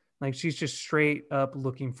 Like she's just straight up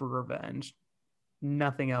looking for revenge.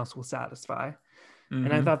 Nothing else will satisfy. Mm-hmm.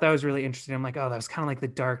 And I thought that was really interesting. I'm like, oh, that was kind of like the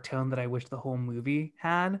dark tone that I wish the whole movie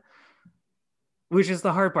had, which is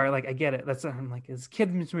the hard part. Like, I get it. I'm like, it's a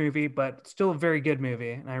kid's movie, but still a very good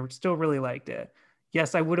movie. And I still really liked it.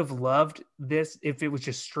 Yes, I would have loved this if it was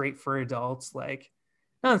just straight for adults, like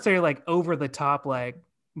not necessarily like over the top, like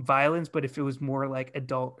violence, but if it was more like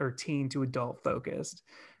adult or teen to adult focused,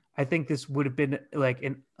 I think this would have been like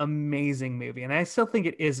an amazing movie. And I still think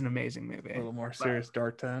it is an amazing movie. A little more serious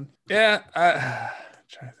dark tone. Yeah. I'm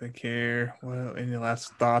trying to think here. Well, any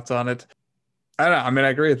last thoughts on it? I don't know. I mean, I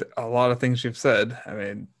agree with a lot of things you've said. I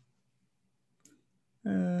mean, I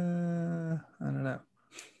don't know.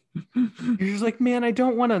 You're just like, man, I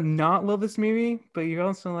don't want to not love this movie, but you're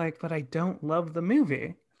also like, but I don't love the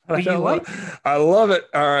movie. But you like it. I love it.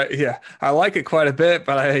 All right. Yeah. I like it quite a bit,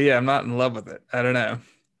 but I'm not in love with it. I don't know.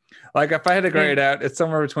 Like if I had to grade it out, it's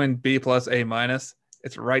somewhere between B plus A minus.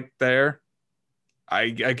 It's right there.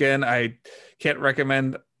 I can't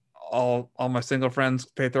recommend all my single friends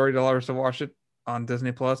pay $30 to watch it on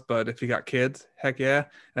Disney Plus, but if you got kids, heck yeah.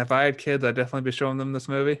 And if I had kids, I'd definitely be showing them this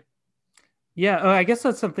movie. Yeah, I guess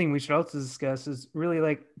that's something we should also discuss is really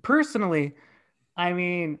like personally, I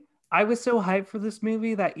mean, I was so hyped for this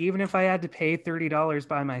movie that even if I had to pay $30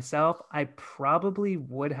 by myself, I probably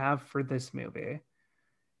would have for this movie.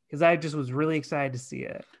 Because I just was really excited to see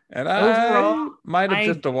it. And overall, I might have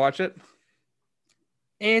just to watch it.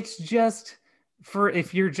 It's just for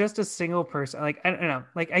if you're just a single person, like I don't know,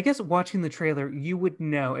 like I guess watching the trailer, you would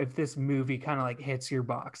know if this movie kind of like hits your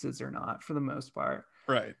boxes or not for the most part.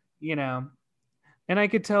 Right. And I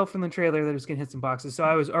could tell from the trailer that it was gonna hit some boxes. So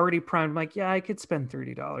I was already primed, like, yeah, I could spend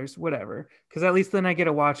 $30, whatever. Because at least then I get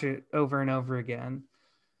to watch it over and over again.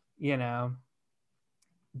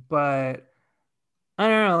 But I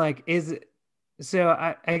don't know, like, is it so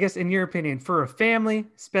I guess in your opinion, for a family,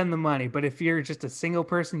 spend the money. But if you're just a single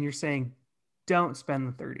person, you're saying don't spend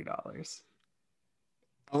the $30.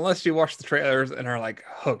 Unless you watch the trailers and are like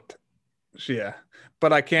hooked. Yeah.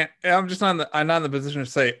 But I'm not in the position to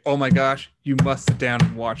say, oh my gosh, you must sit down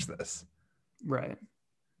and watch this. Right.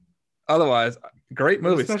 Otherwise, great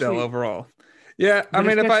movie still overall. Yeah. I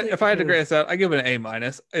mean, if I had to grade this out, I give it an A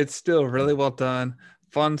minus. It's still really well done.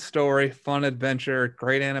 Fun story, fun adventure,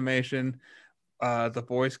 great animation. The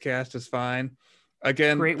voice cast is fine.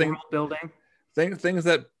 Again, great world building. Things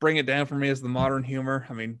that bring it down for me is the modern humor.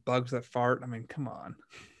 I mean, bugs that fart. I mean, come on.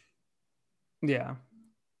 Yeah.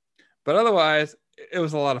 But otherwise, it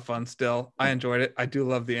was a lot of fun still. I enjoyed it. I do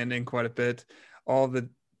love the ending quite a bit. All the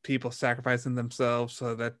people sacrificing themselves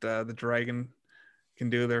so that the dragon can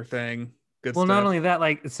do their thing. Good stuff. Not only that,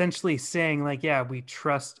 like essentially saying like, yeah, we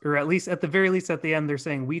trust, or at least at the very least at the end, they're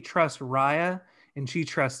saying we trust Raya and she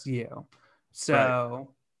trusts you. So,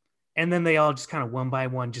 and then they all just kind of one by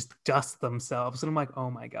one just dust themselves. And I'm like, oh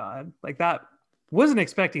my God, like that, wasn't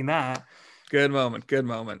expecting that. Good moment. Good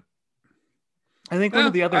moment. I think one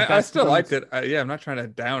of the other best I still moments, liked it. Yeah, I'm not trying to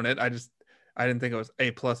down it. I didn't think it was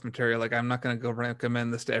A+ material. Like, I'm not going to go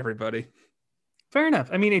recommend this to everybody. fair enough.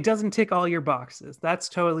 I mean, it doesn't tick all your boxes. That's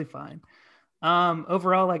totally fine.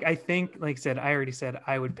 Overall, like I think, like I said, I already said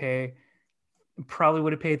I would probably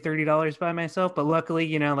would have paid $30 by myself, but luckily,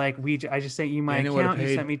 you know, like I just sent you my Daniel account,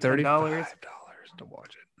 you sent me $10. $35 to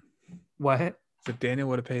watch it. What? So Daniel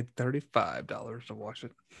would have paid $35 to watch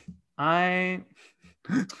it. I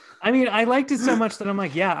mean, I liked it so much that I'm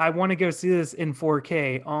like, yeah, I want to go see this in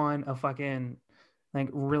 4K on a fucking like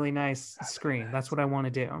really nice screen. That's what I want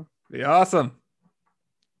to do. Be awesome.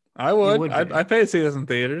 I would. I pay to see this in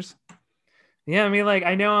theaters. Yeah, I mean, like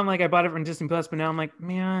I know I bought it from Disney Plus, but now I'm like,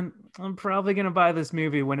 man, I'm probably gonna buy this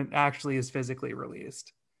movie when it actually is physically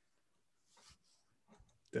released.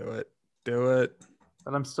 Do it.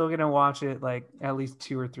 But I'm still gonna watch it like at least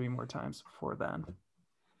 2 or 3 more times before then.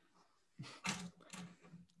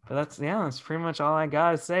 But that's pretty much all I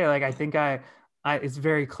gotta say. Like I think I it's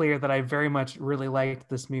very clear that I very much really liked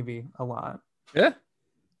this movie a lot. Yeah.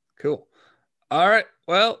 Cool. All right.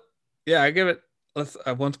 Well, yeah, I give it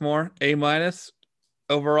once more A-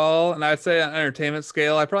 overall, and I'd say on entertainment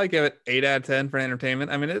scale, I probably give it 8 out of 10 for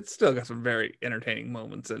entertainment. I mean, it's still got some very entertaining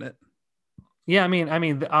moments in it. Yeah, I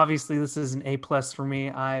mean, obviously this is an A+ for me.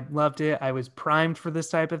 I loved it. I was primed for this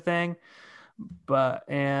type of thing,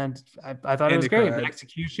 and I thought it was great. The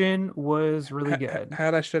execution was really good.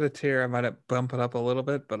 Had I shed a tear, I might have bumped it up a little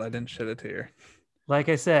bit, but I didn't shed a tear. Like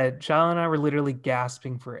I said, Shala and I were literally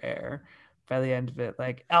gasping for air by the end of it.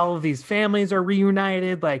 Like all of these families are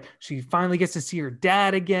reunited. Like she finally gets to see her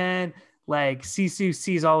dad again. Like Sisu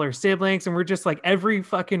sees all her siblings, and we're just like every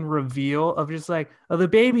fucking reveal of just like, oh, the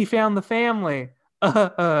baby found the family.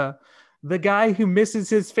 The guy who misses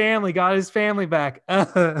his family got his family back.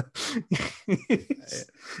 It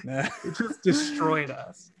just destroyed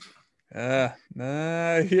us. Yeah.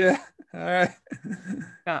 All right.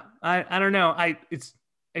 Yeah, I don't know. I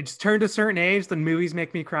just turned a certain age. The movies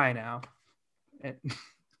make me cry now.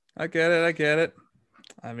 I get it.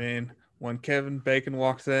 I mean, when Kevin Bacon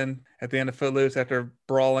walks in at the end of Footloose after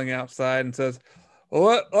brawling outside and says,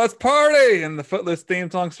 well, let's party, and the Footloose theme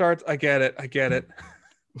song starts, I get it.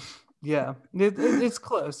 Yeah, it's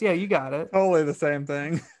close. Yeah, you got it. Totally the same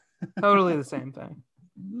thing. Totally the same thing.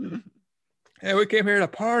 Hey, we came here to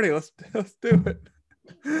party. Let's do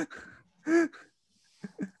it.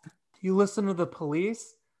 You listen to the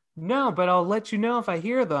Police? No, but I'll let you know if I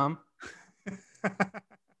hear them.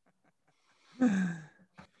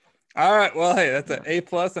 All right. Well, hey, that's an A+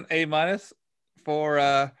 and A- for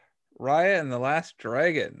Raya and the Last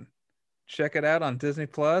Dragon. Check it out on Disney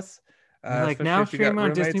Plus. Now stream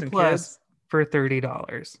on Disney Plus for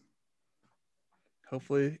 $30.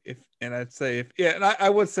 Hopefully, I'd say and I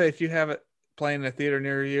would say if you have it playing in a theater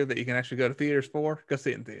near you that you can actually go to theaters for, go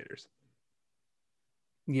see it in theaters.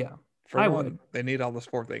 Yeah, I would. They need all the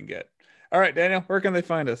support they can get. All right, Daniel, where can they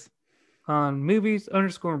find us? On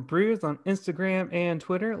movies_brews on Instagram and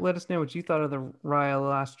Twitter. Let us know what you thought of the Raya the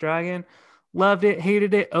Last Dragon. Loved it,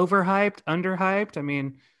 hated it, overhyped, underhyped. I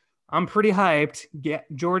mean, I'm pretty hyped. Yeah,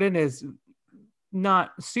 Jordan is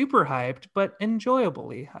not super hyped, but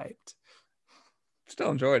enjoyably hyped.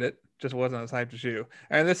 Still enjoyed it. Just wasn't as hyped as you.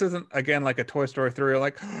 And this isn't, again, like a Toy Story 3. You're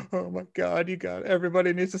like, oh my God,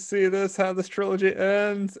 everybody needs to see this, how this trilogy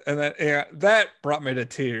ends. And that brought me to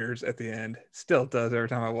tears at the end. Still does every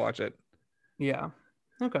time I watch it. Yeah.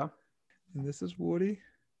 Okay. And this is Woody.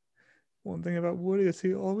 One thing about Woody is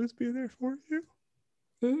he'll always be there for you.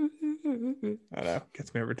 I know.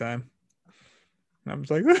 Gets me every time. I'm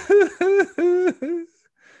just like,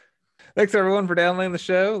 thanks everyone for downloading the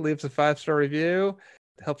show. Leave us a 5-star review.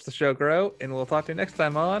 It helps the show grow. And we'll talk to you next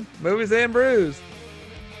time on Movies and Brews.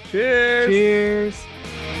 Cheers. Cheers.